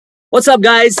What's up,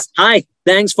 guys? Hi,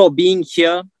 thanks for being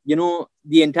here.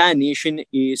 The entire nation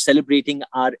is celebrating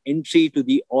our entry to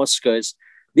the Oscars.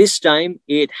 This time,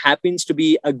 it happens to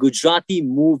be a Gujarati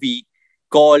movie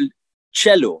called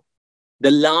Cello,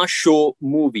 the Last Show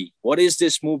movie. What is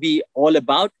this movie all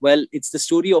about? Well, it's the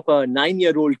story of a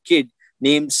 9-year-old kid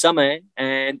named Samay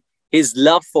and his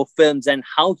love for films and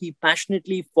how he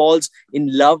passionately falls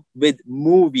in love with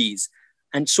movies.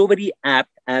 And so very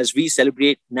apt as we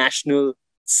celebrate National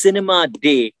Cinema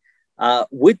Day.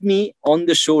 With me on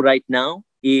the show right now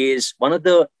is one of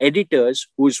the editors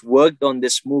who's worked on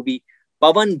this movie,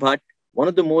 Pavan Bhat, one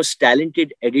of the most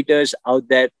talented editors out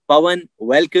there. Pavan,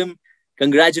 welcome.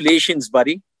 Congratulations,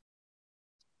 buddy.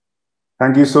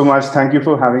 Thank you so much. Thank you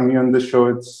for having me on the show.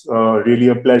 It's really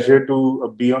a pleasure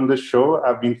to be on the show.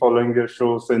 I've been following your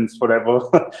show since forever,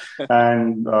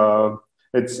 and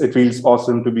it feels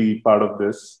awesome to be part of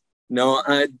this. No,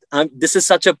 this is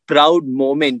such a proud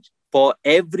moment for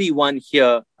everyone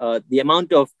here. The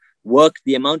amount of work,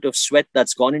 the amount of sweat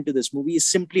that's gone into this movie is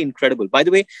simply incredible. By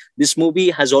the way, this movie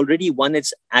has already won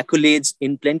its accolades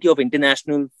in plenty of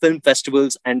international film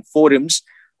festivals and forums.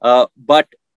 But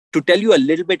to tell you a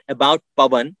little bit about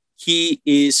Pavan, he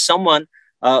is someone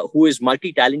who is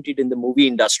multi-talented in the movie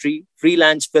industry,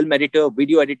 freelance film editor,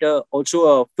 video editor,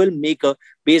 also a filmmaker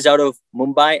based out of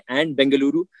Mumbai and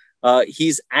Bengaluru.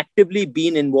 He's actively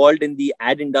been involved in the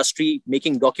ad industry,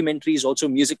 making documentaries, also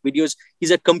music videos.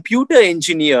 He's a computer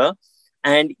engineer,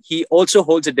 and he also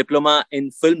holds a diploma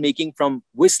in filmmaking from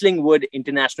Whistling Wood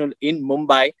International in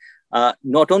Mumbai.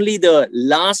 Not only the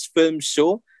last film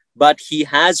show, but he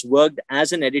has worked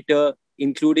as an editor,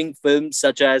 including films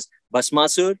such as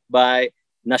Bhasmasur by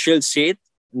Nashil Seth,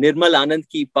 Nirmal Anand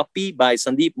Ki Pappi by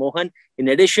Sandeep Mohan. In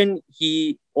addition,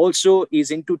 he also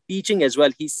is into teaching as well.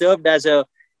 He served as a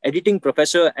editing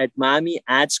professor at Miami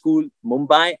Ad School,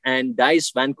 Mumbai, and DICE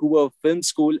Vancouver Film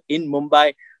School in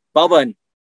Mumbai. Pavan,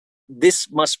 this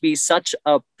must be such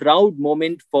a proud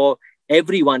moment for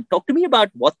everyone. Talk to me about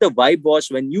what the vibe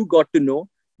was when you got to know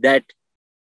that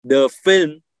the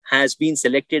film has been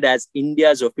selected as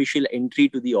India's official entry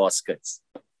to the Oscars.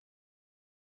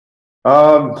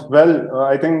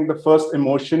 I think the first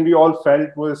emotion we all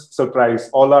felt was surprise.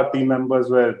 All our team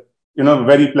members were,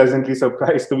 very pleasantly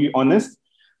surprised, to be honest.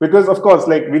 Because of course,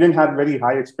 like we didn't have very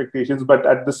high expectations, but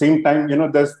at the same time,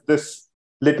 there's this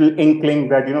little inkling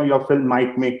that, your film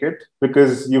might make it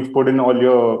because you've put in all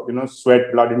your,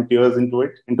 sweat, blood and tears into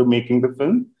it, into making the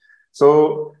film.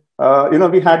 So,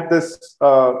 we had this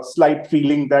slight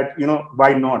feeling that,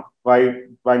 why not? Why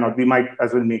not? We might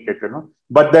as well make it.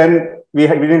 But then we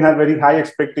didn't have very high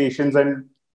expectations. And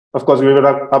of course, we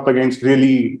were up against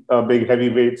really big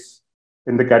heavyweights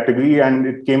in the category, and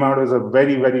it came out as a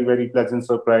very, very, very pleasant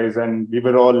surprise. And we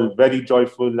were all very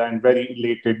joyful and very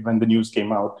elated when the news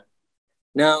came out.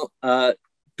 Now,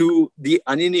 to the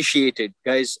uninitiated,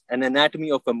 guys, an anatomy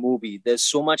of a movie, there's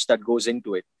so much that goes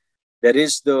into it. There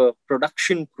is the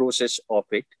production process of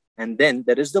it, and then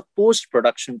there is the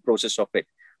post-production process of it.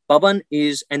 Pavan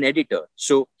is an editor,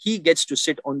 so he gets to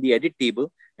sit on the edit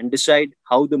table and decide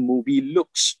how the movie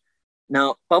looks.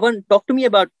 Now, Pavan, talk to me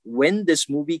about when this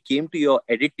movie came to your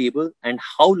edit table and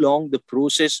how long the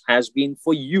process has been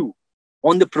for you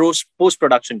on the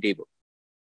post-production table.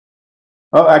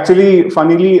 Actually,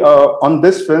 funnily, on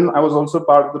this film, I was also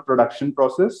part of the production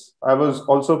process. I was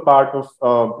also part of,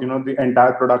 the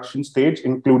entire production stage,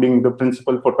 including the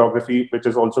principal photography, which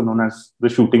is also known as the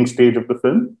shooting stage of the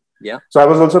film. Yeah. So I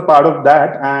was also part of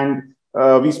that. And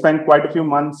we spent quite a few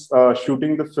months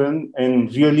shooting the film in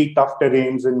really tough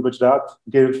terrains in Gujarat,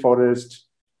 Gir Forest,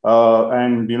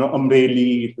 and,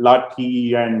 Amreli,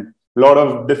 Lathi, and a lot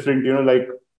of different,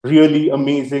 really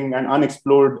amazing and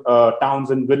unexplored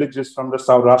towns and villages from the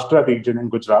Saurashtra region in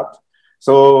Gujarat.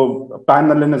 So Pan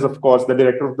Nalan is, of course, the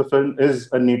director of the film is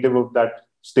a native of that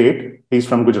state. He's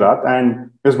from Gujarat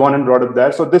and he was born and brought up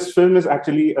there. So this film is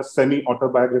actually a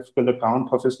semi-autobiographical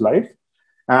account of his life.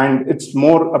 And it's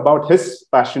more about his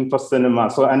passion for cinema.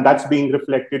 So, and that's being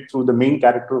reflected through the main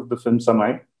character of the film,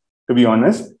 Samay, to be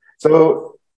honest.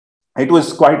 So it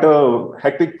was quite a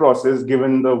hectic process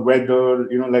given the weather,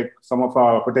 like some of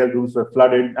our hotel rooms were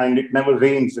flooded and it never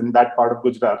rains in that part of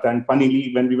Gujarat. And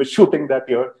funnily, when we were shooting that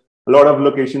year, a lot of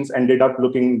locations ended up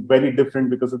looking very different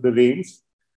because of the rains.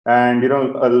 And,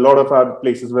 a lot of our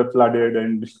places were flooded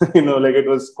and, it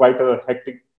was quite a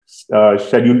hectic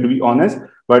schedule, to be honest.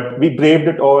 But we braved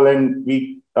it all and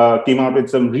we came out with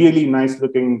some really nice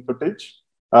looking footage.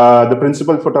 The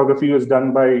principal photography was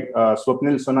done by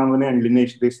Swapnil Sonamane and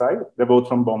Linesh Desai. They're both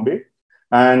from Bombay.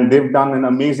 And they've done an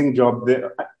amazing job.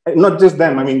 Not just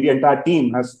them, I mean, the entire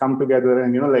team has come together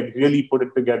and, really put it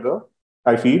together.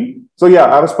 I feel. So yeah,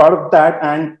 I was part of that.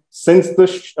 And since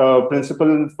the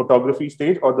principal photography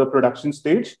stage or the production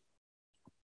stage,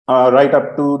 right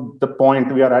up to the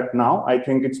point we are at now, I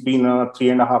think it's been a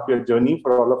 3.5 year journey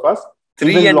for all of us.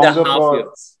 Three Even and a longer half for,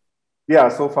 years. yeah,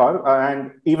 so far,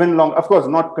 and even long, of course,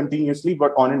 not continuously,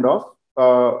 but on and off.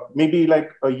 Maybe like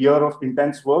a year of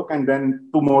intense work and then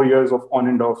 2 more years of on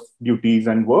and off duties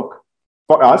and work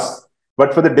for us.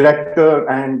 But for the director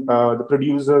and the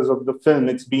producers of the film,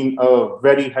 it's been a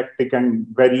very hectic and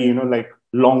very, like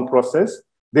long process.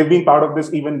 They've been part of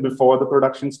this even before the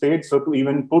production stage. So to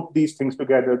even put these things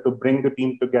together, to bring the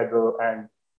team together and,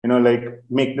 like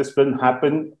make this film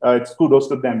happen, it's kudos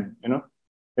to them,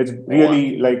 it's Wow.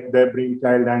 really like their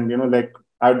brainchild. And, like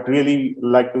I'd really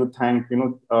like to thank,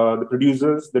 the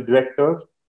producers, the director,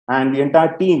 and the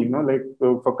entire team,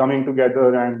 for coming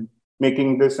together and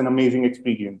making this an amazing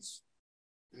experience.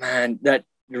 Man, that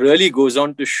really goes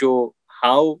on to show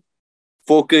how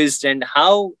focused and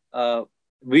how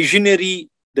visionary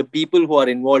the people who are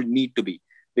involved need to be.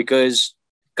 Because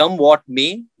come what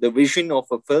may, the vision of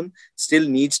a film still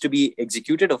needs to be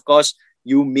executed. Of course,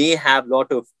 you may have a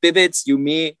lot of pivots, you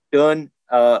may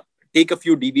take a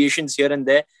few deviations here and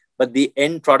there, but the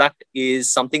end product is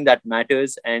something that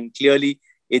matters. And clearly,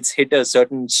 it's hit a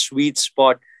certain sweet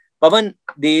spot. Pavan,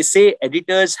 they say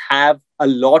editors have a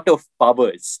lot of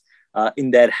powers in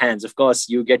their hands. Of course,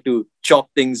 you get to chop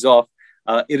things off,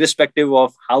 irrespective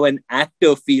of how an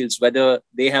actor feels, whether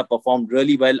they have performed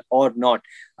really well or not.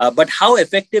 But how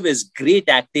effective is great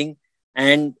acting?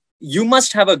 And you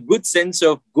must have a good sense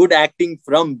of good acting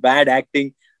from bad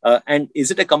acting. And is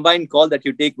it a combined call that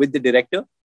you take with the director?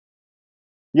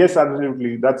 Yes,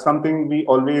 absolutely. That's something we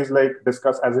always like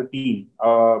discuss as a team,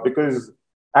 because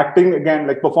acting, again,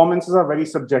 like performances are very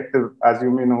subjective, as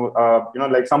you may know.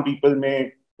 Like some people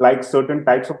may like certain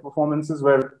types of performances,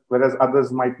 whereas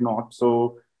others might not.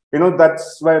 So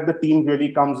that's where the team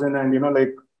really comes in and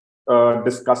like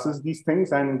discusses these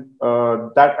things, and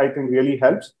that I think really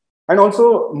helps. And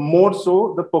also, more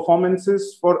so, the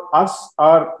performances for us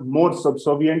are more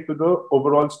subservient to the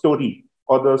overall story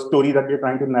or the story that we're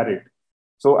trying to narrate.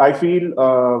 So I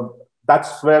feel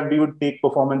that's where we would take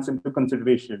performance into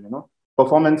consideration.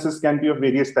 Performances can be of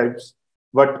various types,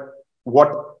 but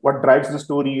what drives the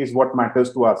story is what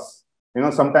matters to us.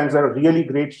 Sometimes there are really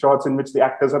great shots in which the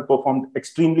actors have performed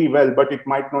extremely well, but it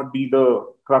might not be the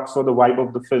crux or the vibe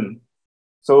of the film.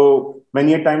 So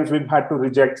many a times we've had to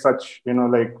reject such,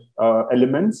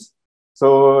 elements.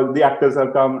 So the actors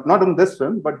have come, not in this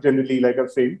film, but generally, like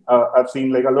I've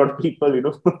seen like a lot of people,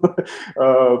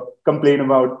 complain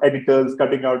about editors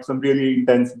cutting out some really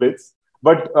intense bits.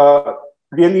 But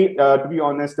really, to be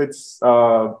honest, it's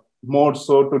more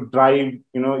so to drive,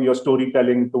 your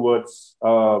storytelling towards,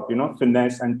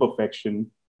 finesse and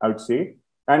perfection, I would say.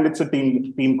 And it's a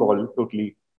team call,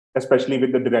 totally, especially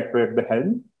with the director at the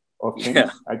helm of Yeah.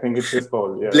 things. I think it's his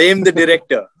call. Yeah. Blame the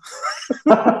director.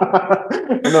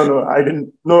 No, I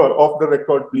didn't. No, off the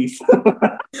record, please.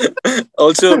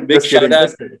 Also, big Just shout kidding. out.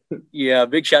 Just kidding. Yeah,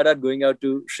 big shout out going out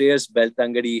to Shreyas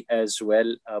Beltangadi as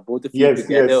well. Both of you Yes,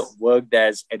 together yes. worked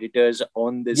as editors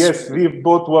on this Yes, film. we've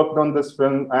both worked on this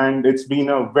film, and it's been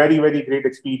a very, very great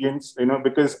experience.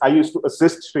 Because I used to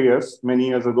assist Shreyas many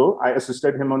years ago. I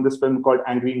assisted him on this film called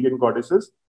Angry Indian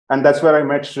Goddesses, and that's where I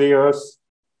met Shreyas,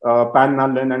 Pan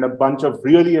Nalan, and a bunch of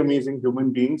really amazing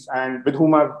human beings, and with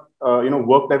whom I've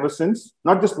worked ever since.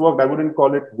 Not just worked; I wouldn't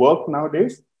call it work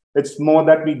nowadays. It's more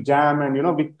that we jam and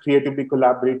we creatively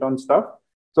collaborate on stuff.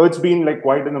 So it's been like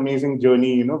quite an amazing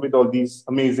journey, with all these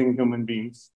amazing human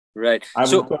beings. Right. I would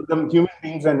So, call them human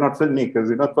beings and not filmmakers.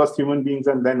 First human beings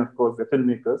and then of course the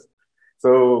filmmakers.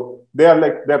 So they're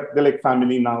like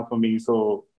family now for me.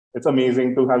 So it's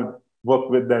amazing to have worked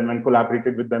with them and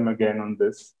collaborated with them again on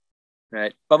this.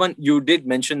 right. Pavan, you did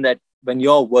mention that when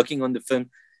you're working on the film,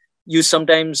 you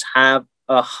sometimes have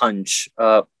a hunch.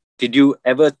 Did you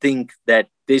ever think that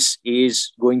this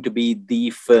is going to be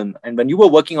the film? And when you were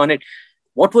working on it,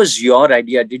 what was your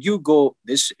idea? Did you go,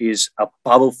 this is a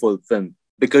powerful film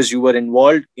because you were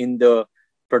involved in the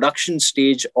production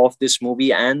stage of this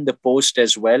movie and the post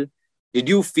as well? Did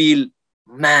you feel,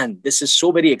 man, this is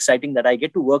so very exciting that I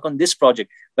get to work on this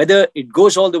project? Whether it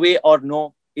goes all the way or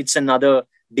no, it's another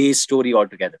day's story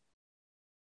altogether.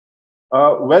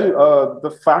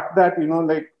 The fact that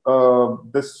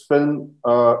this film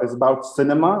is about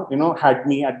cinema, had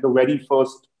me at the very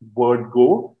first word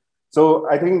go. So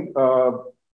I think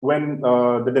when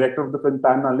the director of the film,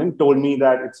 Pan Nalin, told me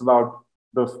that it's about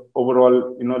the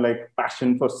overall,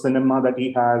 passion for cinema that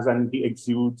he has and he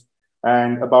exudes,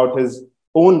 and about his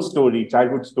own story,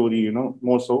 childhood story,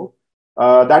 more so.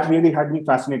 that really had me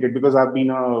fascinated because I've been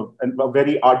a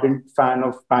very ardent fan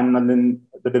of Pan Nalin,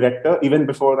 the director, even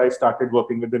before I started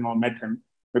working with him or met him,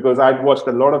 because I'd watched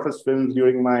a lot of his films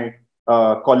during my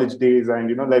college days,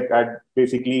 and like I'd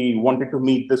basically wanted to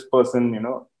meet this person,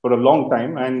 for a long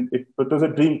time, and it was a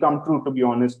dream come true, to be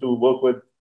honest, to work with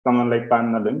someone like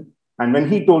Pan Nalin. And when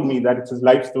he told me that it's his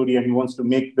life story and he wants to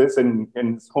make this in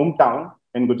his hometown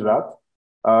in Gujarat,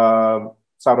 uh,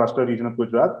 Saurashtra region of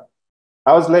Gujarat,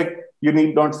 I was like, you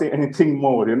need not say anything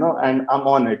more, and I'm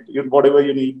on it. Whatever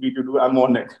you need me to do, I'm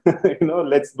on it.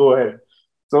 Let's go ahead.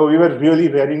 So we were really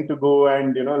raring to go,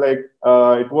 and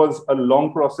it was a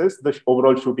long process, the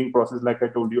overall shooting process, like I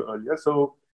told you earlier.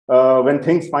 So when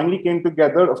things finally came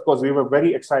together, of course, we were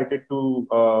very excited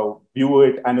to view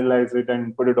it, analyze it,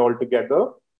 and put it all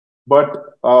together. But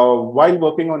while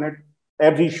working on it,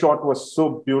 every shot was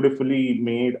so beautifully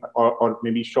made, or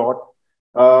maybe shot.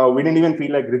 We didn't even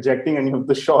feel like rejecting any of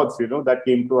the shots, that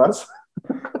came to us.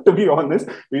 To be honest,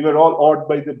 we were all awed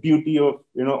by the beauty of,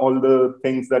 all the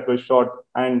things that were shot.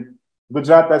 And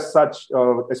Gujarat, as such,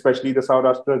 especially the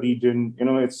Saurashtra region,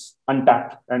 it's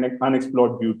untapped and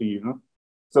unexplored beauty.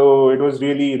 So it was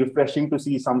really refreshing to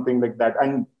see something like that.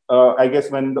 And I guess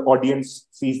when the audience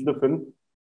sees the film,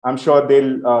 I'm sure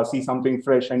they'll see something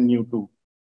fresh and new too.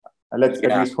 Let's at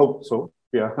Yeah. least hope so.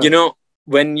 Yeah.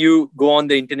 When you go on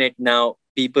the internet now,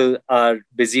 people are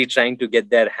busy trying to get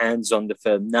their hands on the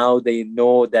film. Now they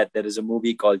know that there is a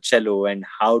movie called Cello, and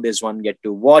how does one get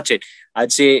to watch it?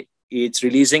 I'd say it's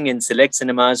releasing in select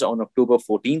cinemas on October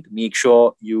 14th. Make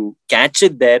sure you catch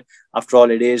it there. After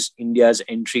all, it is India's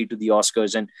entry to the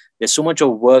Oscars, and there's so much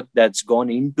of work that's gone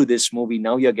into this movie.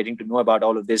 Now you're getting to know about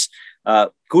all of this.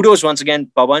 Kudos once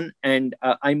again, Pavan. And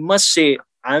I must say,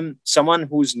 I'm someone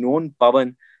who's known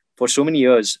Pavan for so many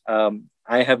years.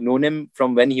 I have known him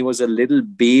from when he was a little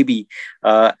baby,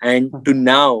 and to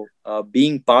now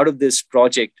being part of this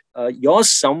project. You're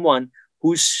someone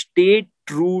who stayed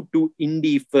true to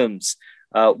indie films.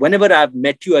 Whenever I've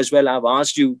met you as well, I've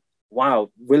asked you, wow,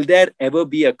 will there ever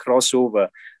be a crossover?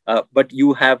 But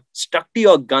you have stuck to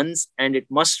your guns, and it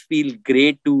must feel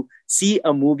great to see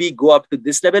a movie go up to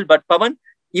this level. But Pavan,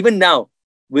 even now,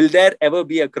 will there ever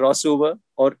be a crossover,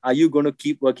 or are you going to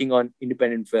keep working on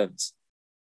independent films?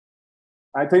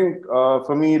 I think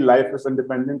for me, life is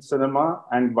independent cinema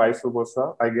and vice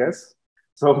versa, I guess.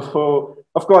 So,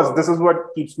 of course, this is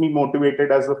what keeps me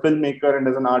motivated as a filmmaker and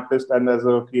as an artist and as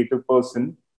a creative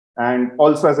person, and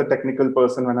also as a technical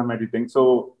person when I'm editing.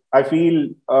 So, I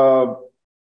feel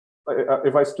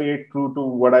if I stay true to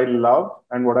what I love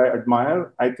and what I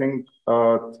admire, I think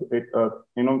I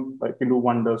can do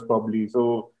wonders probably.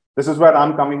 So, this is where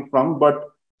I'm coming from. But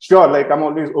sure, like I'm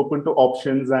always open to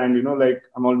options, and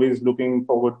I'm always looking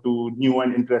forward to new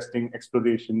and interesting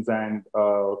explorations and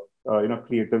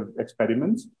creative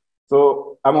experiments.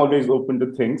 So I'm always open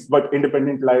to things, but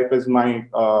independent life is my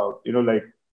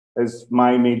is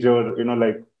my major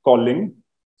calling,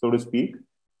 so to speak.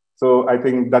 So I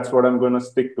think that's what I'm going to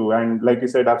stick to. And like you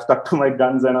said, I've stuck to my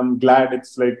guns, and I'm glad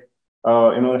it's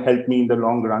helped me in the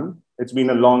long run. It's been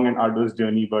a long and arduous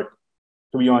journey, but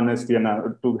to be honest,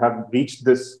 to have reached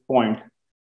this point,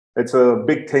 it's a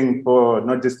big thing for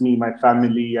not just me, my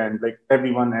family, and like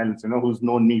everyone else, who's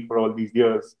known me for all these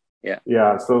years. Yeah.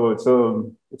 Yeah. So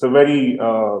it's a very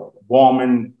warm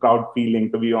and proud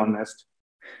feeling, to be honest.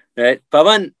 Right.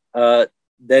 Pavan,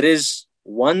 there is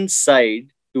one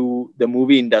side to the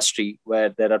movie industry where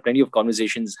there are plenty of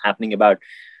conversations happening about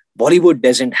Bollywood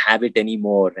doesn't have it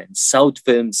anymore, and South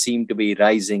films seem to be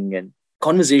rising, and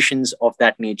conversations of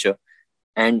that nature.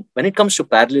 And when it comes to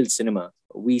parallel cinema,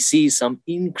 we see some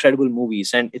incredible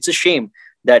movies, and it's a shame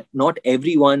that not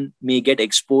everyone may get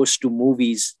exposed to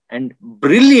movies and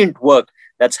brilliant work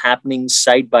that's happening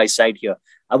side by side here.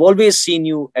 I've always seen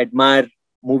you admire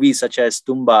movies such as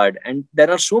Tumbad, and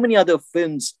there are so many other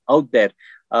films out there.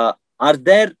 Are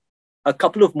there a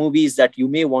couple of movies that you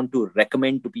may want to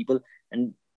recommend to people,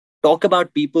 and talk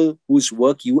about people whose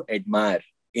work you admire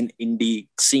in indie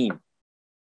scene?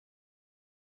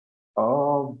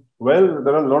 Well,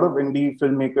 there are a lot of indie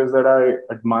filmmakers that I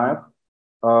admire.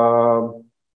 Uh,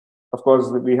 of course,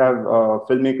 we have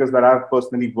filmmakers that I've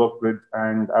personally worked with,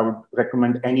 and I would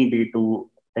recommend any day to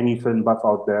any film buff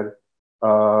out there.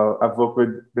 I've worked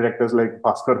with directors like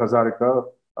Bhaskar Hazarika,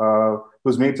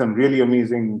 who's made some really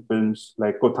amazing films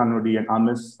like Kothanodi and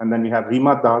Amis. And then we have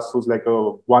Rima Das, who's like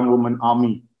a one-woman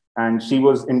army. And she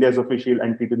was India's official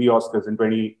entry to the Oscars in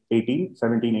 2018,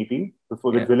 17, 18,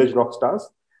 before the Village Rock Stars.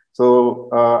 So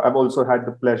I've also had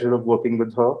the pleasure of working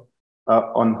with her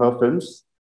on her films.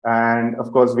 And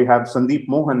of course, we have Sandeep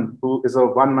Mohan, who is a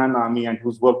one-man army and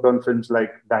who's worked on films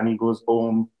like Danny Goes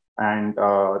Home and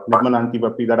Nirmalanti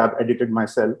Vapi that I've edited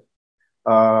myself.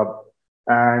 Uh,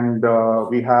 and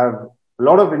we have a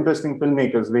lot of interesting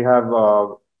filmmakers. We have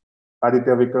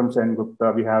Aditya Vikram Sen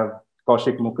Gupta, we have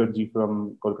Kaushik Mukherjee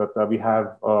from Kolkata, we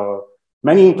have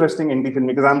many interesting indie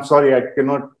filmmakers. I'm sorry, I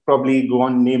cannot probably go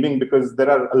on naming because there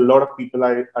are a lot of people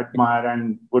I admire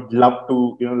and would love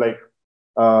to,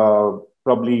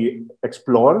 probably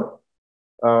explore.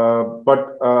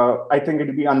 But I think it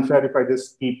would be unfair if I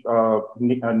just keep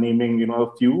naming, a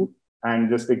few and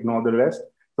just ignore the rest.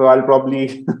 So I'll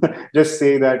probably just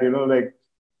say that, like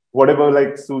whatever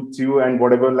like suits you and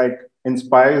whatever like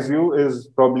inspires you is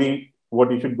probably what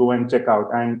you should go and check out.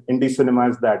 And indie cinema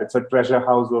is that. It's a treasure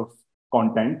house of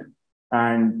content.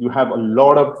 And you have a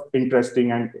lot of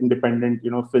interesting and independent,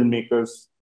 filmmakers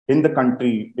in the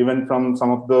country, even from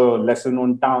some of the lesser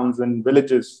known towns and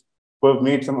villages who have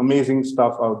made some amazing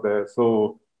stuff out there.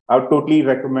 So I would totally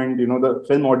recommend, the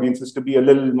film audiences to be a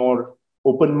little more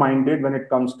open-minded when it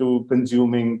comes to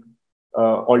consuming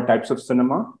all types of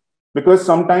cinema, because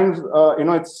sometimes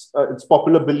it's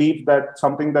popular belief that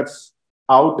something that's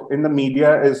out in the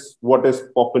media is what is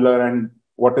popular and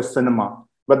what is cinema.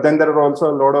 But then there are also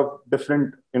a lot of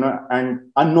different,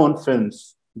 and unknown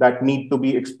films that need to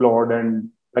be explored and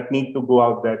that need to go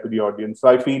out there to the audience. So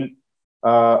I feel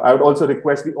I would also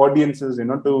request the audiences,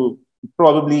 to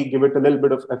probably give it a little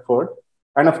bit of effort.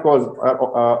 And of course,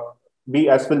 we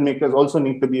as filmmakers also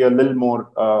need to be a little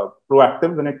more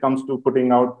proactive when it comes to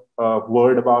putting out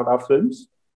word about our films.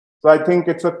 So I think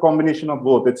it's a combination of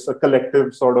both. It's a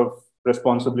collective sort of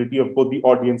responsibility of both the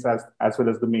audience as well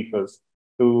as the makers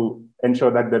to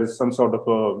ensure that there is some sort of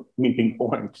a meeting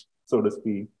point, so to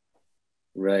speak.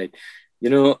 Right.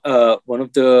 One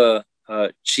of the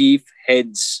chief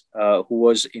heads who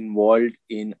was involved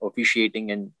in officiating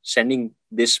and sending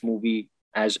this movie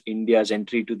as India's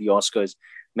entry to the Oscars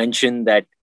mentioned that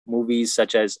movies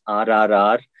such as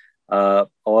RRR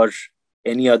or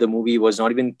any other movie was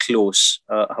not even close.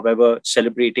 However,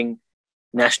 celebrating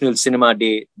National Cinema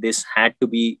Day, this had to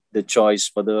be the choice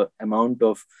for the amount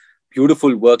of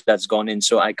beautiful work that's gone in.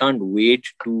 So I can't wait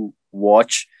to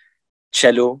watch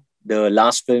Cello, the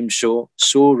last film show.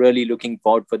 So really looking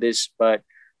forward for this. But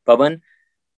Pavan,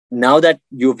 now that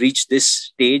you've reached this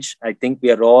stage, I think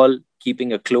we are all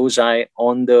keeping a close eye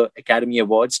on the Academy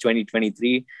Awards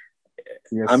 2023.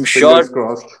 Yes, I'm fingers sure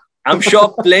crossed. I'm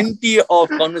sure plenty of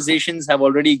conversations have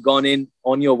already gone in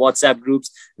on your WhatsApp groups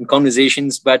and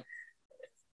conversations. But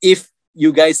if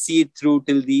you guys see it through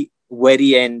till the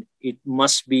very end, it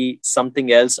must be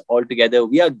something else altogether.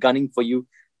 We are gunning for you.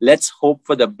 Let's hope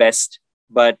for the best.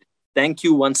 But thank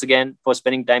you once again for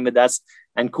spending time with us,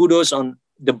 and kudos on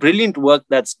the brilliant work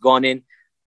that's gone in.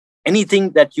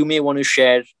 Anything that you may want to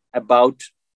share about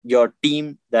your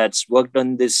team that's worked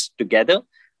on this together,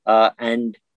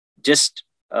 and just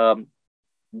the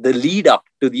lead up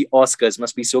to the Oscars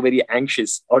must be so very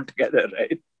anxious altogether,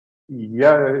 right?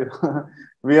 Yeah,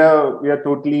 we are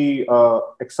totally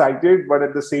excited, but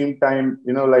at the same time,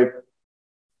 like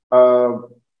uh,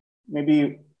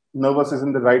 maybe nervous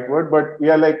isn't the right word, but we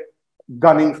are like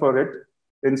gunning for it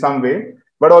in some way.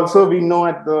 But also, we know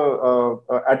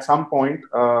at some point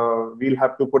we'll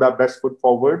have to put our best foot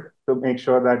forward to make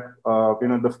sure that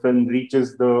the film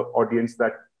reaches the audience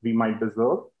that we might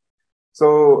deserve.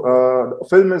 So the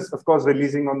film is, of course,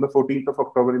 releasing on the 14th of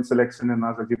October in select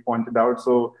cinemas, as you pointed out.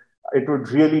 So it would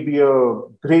really be a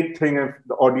great thing if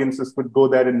the audiences could go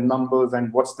there in numbers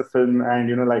and watch the film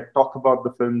and, like talk about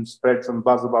the film, spread some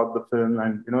buzz about the film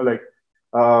and,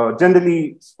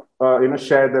 generally,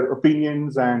 share their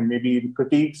opinions and maybe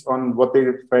critiques on what they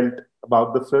felt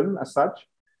about the film as such.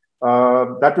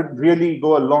 That would really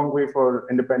go a long way for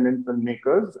independent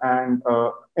filmmakers and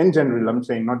in general, I'm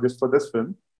saying, not just for this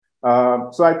film.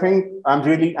 So I think I'm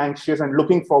really anxious and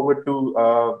looking forward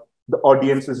to the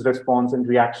audience's response and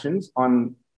reactions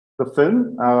on the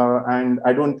film. And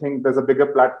I don't think there's a bigger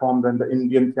platform than the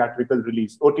Indian theatrical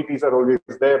release. OTTs are always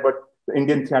there, but the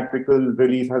Indian theatrical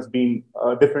release has been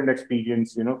a different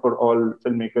experience, for all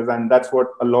filmmakers. And that's what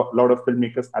a lot of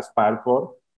filmmakers aspire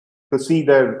for, to see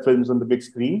their films on the big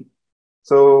screen.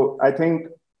 So I think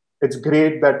it's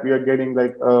great that we are getting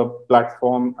like a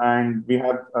platform, and we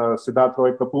have Siddharth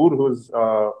Roy Kapoor, who's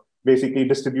basically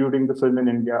distributing the film in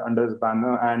India under his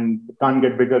banner, and can't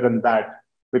get bigger than that,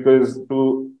 because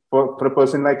for a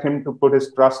person like him to put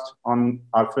his trust on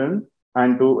our film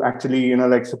and to actually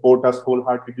like support us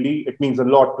wholeheartedly, it means a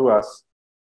lot to us,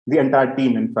 the entire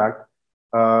team, in fact.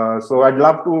 So I'd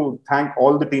love to thank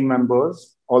all the team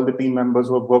members who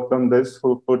have worked on this,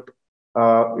 who put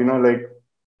like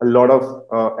a lot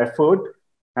of effort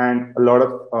and a lot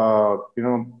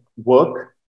of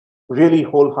work really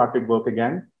wholehearted work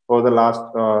again for the last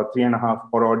 3.5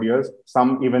 or odd years,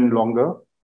 some even longer.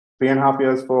 3.5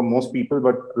 years for most people,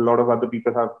 but a lot of other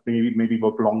people have maybe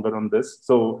worked longer on this.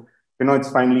 So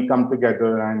it's finally come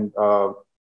together,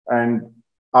 and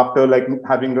after like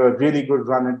having a really good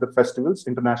run at the festivals,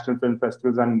 international film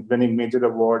festivals, and winning major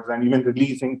awards, and even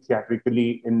releasing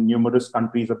theatrically in numerous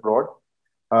countries abroad,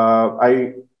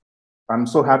 I'm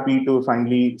so happy to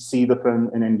finally see the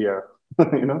film in India.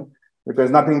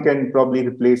 Because nothing can probably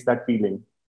replace that feeling.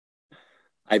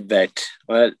 I bet.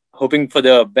 Well, hoping for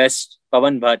the best.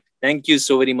 Pavan Bhat, thank you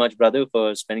so very much, brother,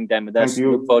 for spending time with Thank us.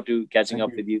 Look you. forward to catching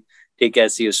Thank up you. with you. Take care.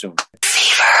 See you soon.